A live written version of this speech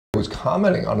was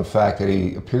commenting on the fact that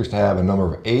he appears to have a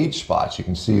number of age spots. You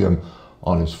can see them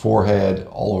on his forehead,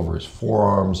 all over his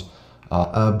forearms.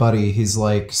 Buddy, he's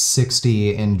like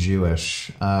 60 and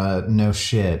Jewish. No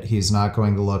shit. He's not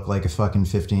going to look like a fucking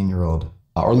 15-year-old.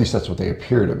 Or at least that's what they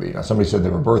appear to be. Now, somebody said they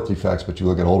were birth defects, but you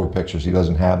look at older pictures, he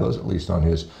doesn't have those, at least on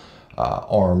his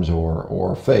arms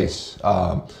or face.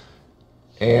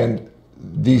 And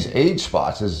these age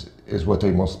spots is what they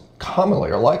most commonly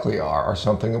or likely are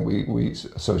something that we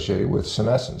associate with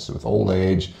senescence, with old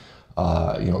age,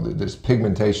 this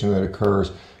pigmentation that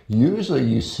occurs. Usually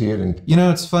you see it in... You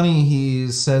know, it's funny he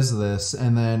says this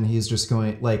and then he's just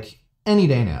going, like, any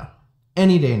day now,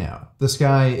 this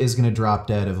guy is going to drop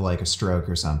dead of like a stroke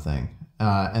or something.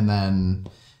 And then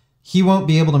he won't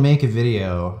be able to make a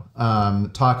video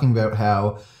talking about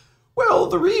how, well,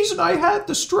 the reason I had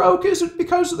the stroke isn't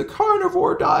because of the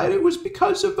carnivore diet, it was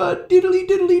because of a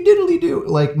diddly-diddly-diddly-do.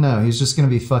 Like, no, he's just going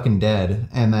to be fucking dead.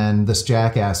 And then this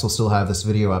jackass will still have this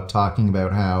video up talking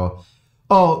about how,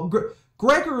 oh,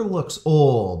 Gregor looks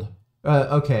old.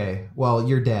 Okay, well,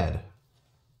 you're dead.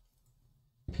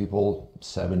 People,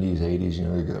 70s,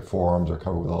 80s, their forearms are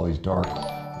covered with all these dark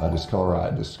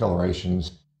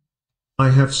discolorations. I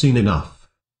have seen enough.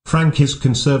 Frank is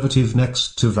conservative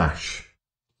next to Vash.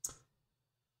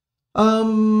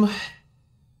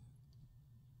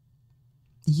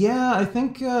 Yeah, I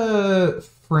think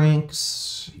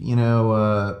Frank's,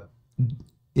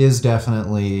 is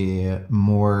definitely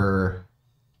more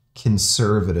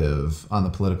conservative on the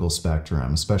political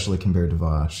spectrum, especially compared to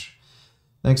Vash.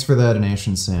 Thanks for that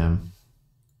donation, Sam.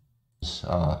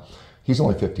 He's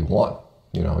only 51.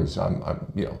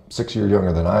 I'm 6 years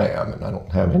younger than I am, and I don't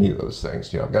have any of those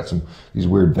things. I've got these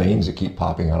weird veins that keep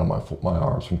popping out of my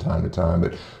arms from time to time,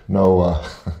 but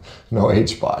no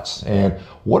age spots. And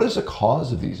what is the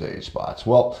cause of these age spots?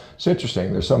 Well, it's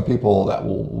interesting. There's some people that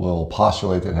will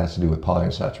postulate that it has to do with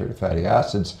polyunsaturated fatty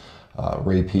acids.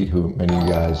 Ray Peat, who many of you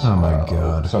guys, oh my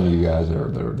God, some of you guys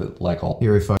that like all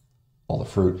the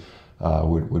fruit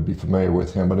would be familiar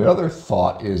with him. But another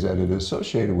thought is that it is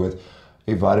associated with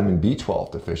a vitamin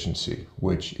B12 deficiency,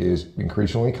 which is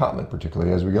increasingly common,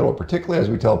 particularly as we get older, particularly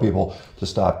as we tell people to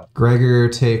stop. Gregor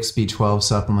takes B12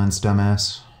 supplements,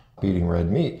 dumbass. Eating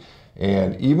red meat.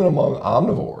 And even among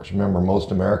omnivores, remember,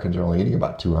 most Americans are only eating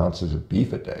about 2 ounces of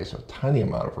beef a day, so a tiny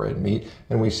amount of red meat.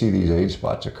 And we see these age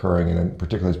spots occurring, and then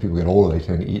particularly as people get older, they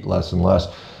tend to eat less and less.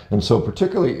 And so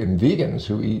particularly in vegans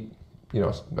who eat,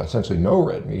 essentially no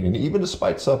red meat, and even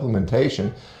despite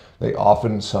supplementation, they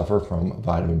often suffer from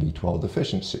vitamin B12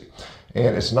 deficiency.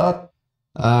 And it's not...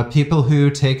 people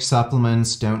who take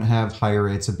supplements don't have higher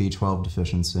rates of B12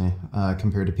 deficiency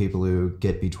compared to people who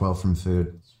get B12 from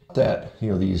food. That,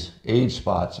 these age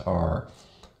spots are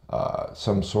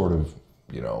some sort of,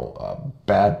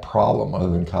 bad problem other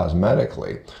than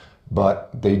cosmetically, but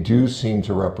they do seem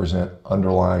to represent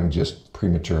underlying just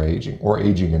premature aging or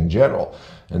aging in general.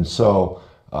 And so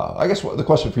I guess the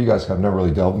question for you guys, I've never really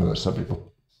delved into this subject before.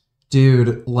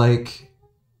 Dude, like,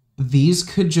 these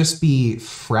could just be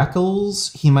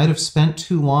freckles. He might have spent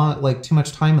too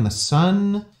much time in the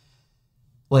sun.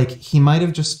 Like, he might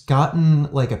have just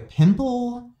gotten, like, a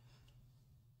pimple.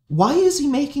 Why is he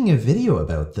making a video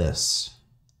about this?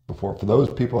 For those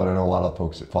people, and I know a lot of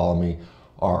folks that follow me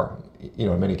are,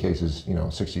 in many cases,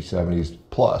 60s, 70s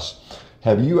plus.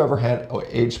 Have you ever had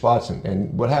age spots?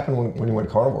 And what happened when you went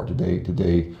carnivore? Did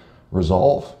they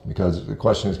resolve? Because the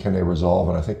question is, can they resolve?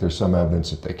 And I think there's some evidence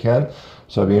that they can.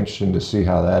 So I'd be interested to see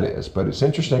how that is. But it's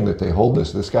interesting that they hold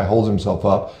this. This guy holds himself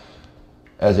up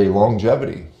as a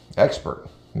longevity expert.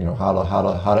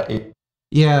 How to age.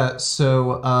 Yeah,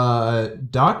 so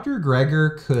Dr.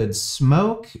 Gregor could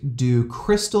smoke, do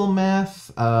crystal meth,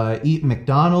 eat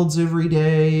McDonald's every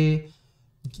day,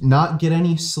 not get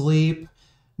any sleep,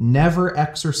 never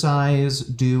exercise,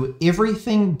 do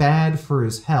everything bad for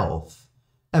his health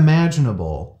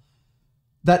imaginable.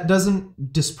 That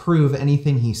doesn't disprove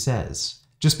anything he says.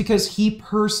 Just because he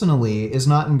personally is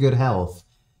not in good health,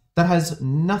 that has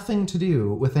nothing to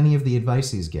do with any of the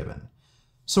advice he's given.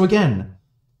 So again,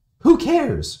 who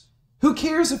cares? Who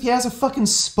cares if he has a fucking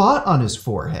spot on his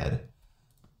forehead?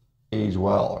 Age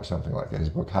well or something like that. His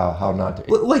book, How Not to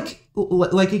Age.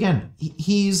 Like again,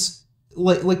 he's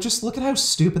like just look at how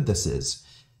stupid this is.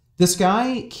 This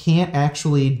guy can't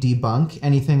actually debunk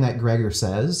anything that Gregor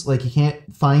says. Like, he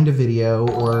can't find a video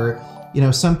or,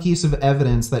 some piece of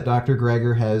evidence that Dr.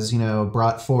 Gregor has,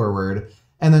 brought forward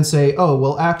and then say, oh,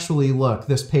 well, actually, look,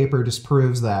 this paper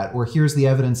disproves that, or here's the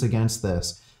evidence against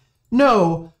this.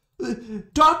 No,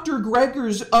 Dr.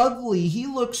 Gregor's ugly. He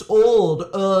looks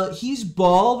old. He's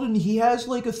bald and he has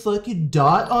like a fucking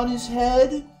dot on his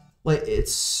head. Like,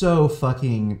 it's so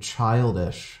fucking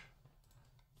childish.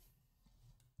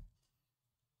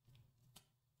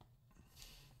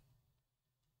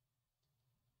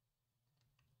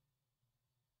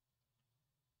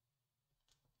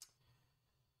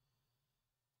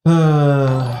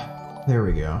 There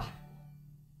we go.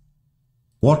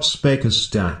 What's Baker's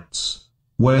stats?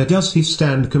 Where does he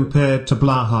stand compared to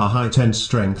Blaha height and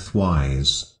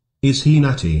strength-wise? Is he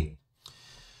natty?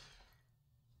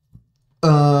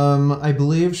 I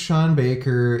believe Sean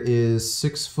Baker is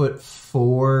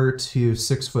 6'4" to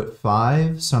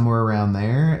 6'5", somewhere around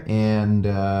there, and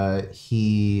I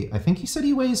think he said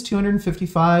he weighs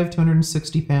 255,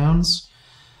 260 pounds,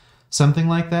 something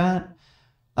like that.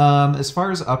 As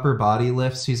far as upper body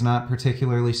lifts, he's not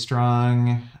particularly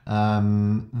strong.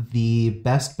 The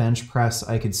best bench press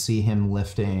I could see him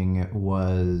lifting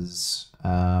was,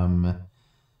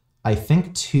 I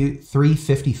think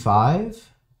 355.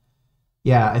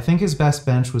 Yeah, I think his best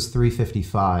bench was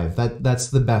 355. That's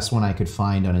the best one I could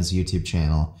find on his YouTube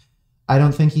channel. I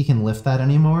don't think he can lift that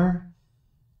anymore.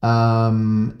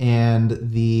 And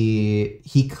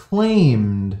he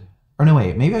claimed, or no,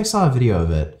 wait, maybe I saw a video of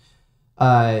it.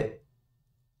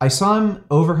 I saw him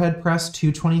overhead press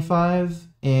 225,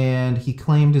 and he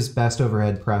claimed his best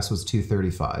overhead press was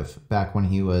 235 back when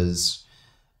he was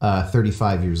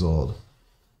 35 years old.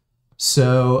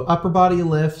 So upper body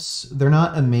lifts, they're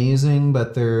not amazing,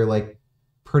 but they're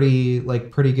pretty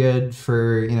good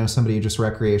for, somebody who just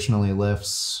recreationally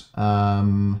lifts.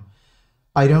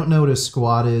 I don't know what his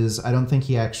squat is. I don't think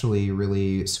he actually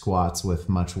really squats with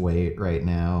much weight right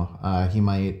now. He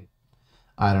might,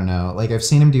 I don't know. I've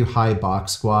seen him do high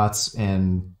box squats,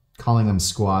 and calling them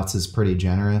squats is pretty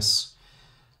generous.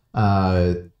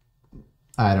 I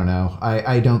don't know.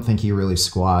 I don't think he really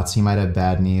squats. He might have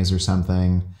bad knees or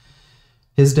something.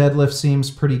 His deadlift seems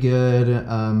pretty good,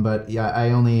 but yeah,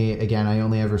 I only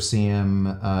ever see him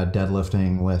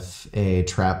deadlifting with a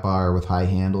trap bar with high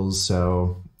handles,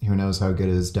 so who knows how good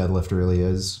his deadlift really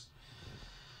is.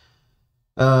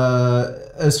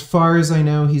 As far as I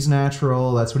know, he's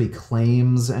natural. That's what he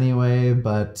claims anyway,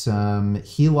 but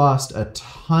he lost a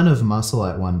ton of muscle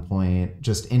at one point,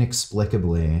 just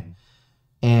inexplicably.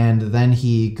 And then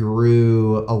he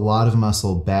grew a lot of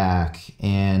muscle back,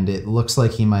 and it looks like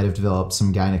he might have developed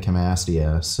some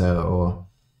gynecomastia. So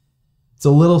it's a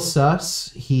little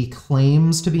sus. He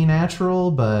claims to be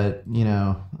natural, but,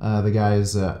 the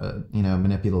guy's,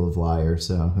 manipulative liar,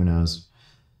 so who knows.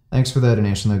 Thanks for the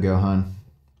donation, though, Gohan.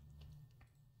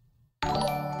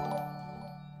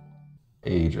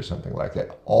 Age or something like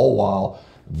that, all while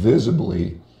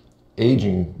visibly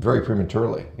aging very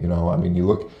prematurely. You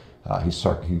look...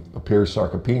 he appears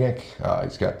sarcopenic.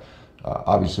 He's got,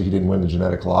 obviously he didn't win the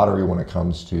genetic lottery when it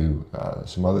comes to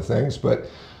some other things, but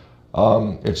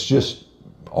it's just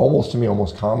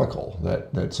almost comical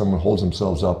that someone holds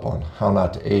themselves up on how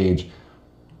not to age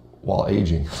while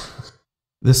aging.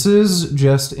 This is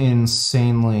just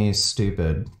insanely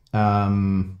stupid.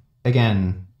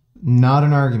 Again, not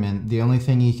an argument. The only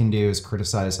thing you can do is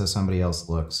criticize how somebody else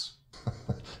looks.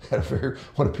 At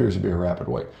what appears to be a rapid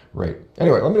rate.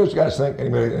 Anyway, let me know what you guys think.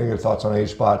 Anybody, any thoughts on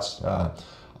age spots?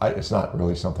 It's not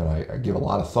really something I give a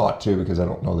lot of thought to, because I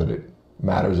don't know that it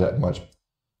matters that much.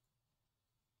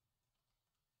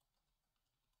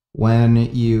 When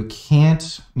you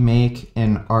can't make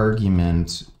an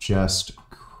argument, just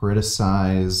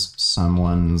criticize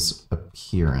someone's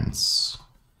appearance.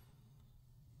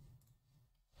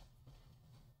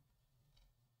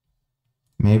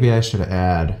 Maybe I should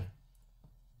add,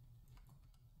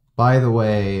 by the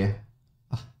way,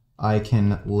 I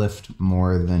can lift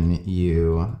more than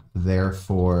you,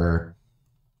 therefore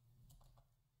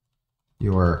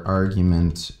your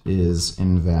argument is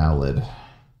invalid.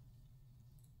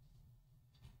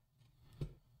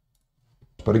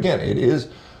 But again, it is,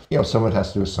 someone has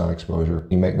to do with sun exposure.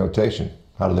 You make notation.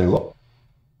 How do they look?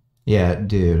 Yeah,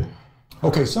 dude.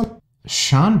 Okay,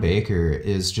 Sean Baker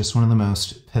is just one of the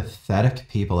most pathetic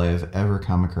people I've ever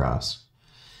come across.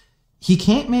 He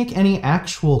can't make any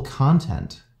actual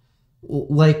content.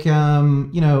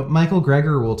 Michael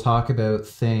Greger will talk about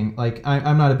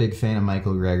I'm not a big fan of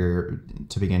Michael Greger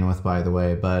to begin with, by the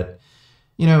way, but,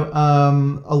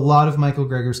 a lot of Michael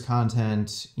Greger's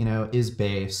content, is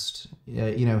based,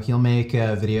 he'll make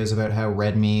videos about how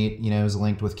red meat, is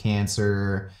linked with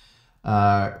cancer,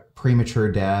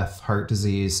 premature death, heart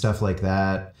disease, stuff like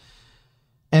that.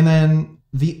 And then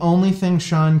the only thing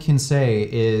Sean can say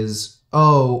is,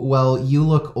 oh, well, you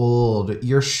look old,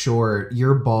 you're short,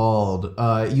 you're bald,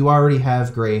 you already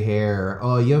have gray hair,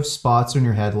 oh, you have spots on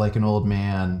your head like an old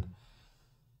man.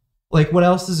 Like, what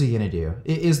else is he gonna do?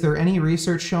 Is there any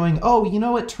research showing, oh, you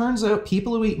know, it turns out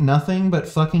people who eat nothing but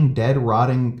fucking dead,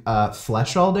 rotting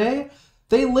flesh all day,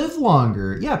 they live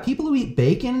longer. Yeah, people who eat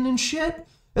bacon and shit,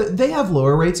 they have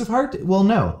lower rates of heart. Well,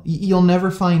 no, you'll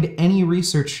never find any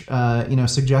research,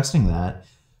 suggesting that.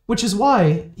 Which is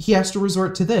why he has to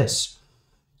resort to this.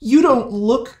 You don't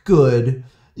look good.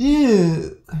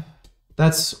 Ew.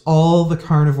 That's all the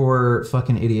carnivore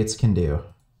fucking idiots can do.